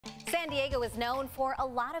San Diego is known for a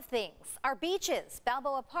lot of things. Our beaches,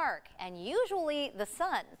 Balboa Park, and usually the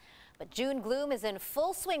sun. But June gloom is in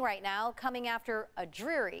full swing right now, coming after a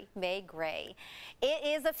dreary May gray. It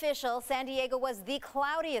is official. San Diego was the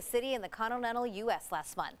cloudiest city in the continental U.S.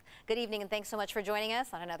 last month. Good evening and thanks so much for joining us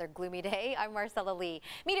on another gloomy day. I'm Marcella Lee.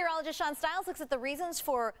 Meteorologist Sean Stiles looks at the reasons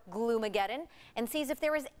for gloomageddon and sees if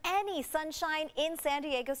there is any sunshine in San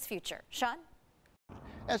Diego's future. Sean?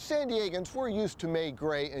 As San Diegans, we're used to May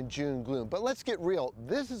gray and June gloom, but let's get real,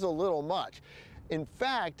 this is a little much. In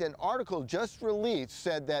fact, an article just released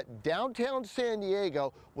said that downtown San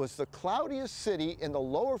Diego was the cloudiest city in the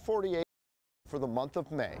lower 48 for the month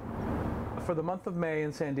of May. For the month of May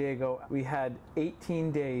in San Diego, we had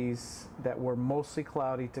 18 days that were mostly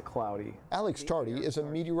cloudy to cloudy. Alex Tardy is a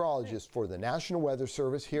meteorologist for the National Weather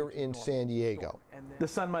Service here in San Diego. The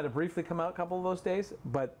sun might have briefly come out a couple of those days,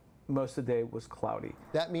 but most of the day was cloudy.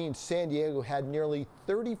 That means San Diego had nearly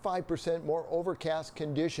 35% more overcast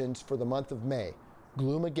conditions for the month of May.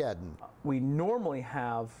 Gloomageddon. We normally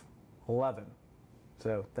have 11,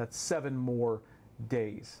 so that's 7 more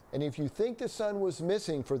days. And if you think the sun was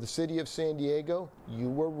missing for the city of San Diego, you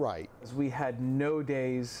were right. We had no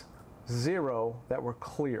days, 0, that were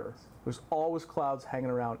clear. There was always clouds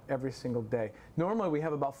hanging around every single day. Normally we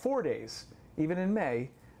have about 4 days, even in May,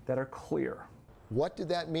 that are clear. What did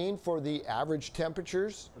that mean for the average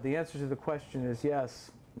temperatures? The answer to the question is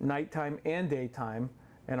yes, nighttime and daytime,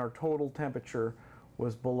 and our total temperature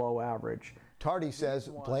was below average. Tardy says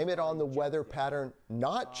blame it on the weather pattern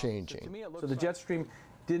not changing. So the jet stream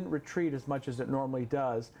didn't retreat as much as it normally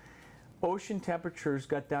does. Ocean temperatures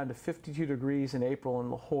got down to 52 degrees in April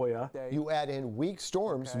in La Jolla. You add in weak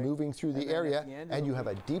storms moving through the area, and you have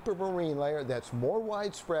a deeper marine layer that's more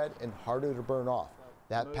widespread and harder to burn off.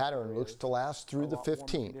 That pattern looks to last through the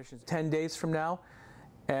 15th. 10 days from now,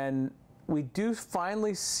 and we do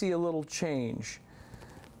finally see a little change,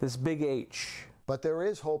 this big H. But there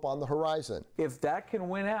is hope on the horizon. If that can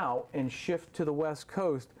win out and shift to the west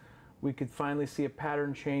coast, we could finally see a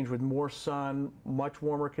pattern change with more sun, much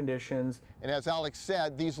warmer conditions. And as Alex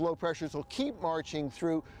said, these low pressures will keep marching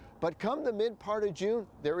through, but come the mid part of June,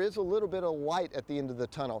 there is a little bit of light at the end of the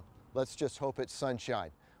tunnel. Let's just hope it's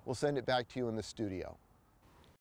sunshine. We'll send it back to you in the studio.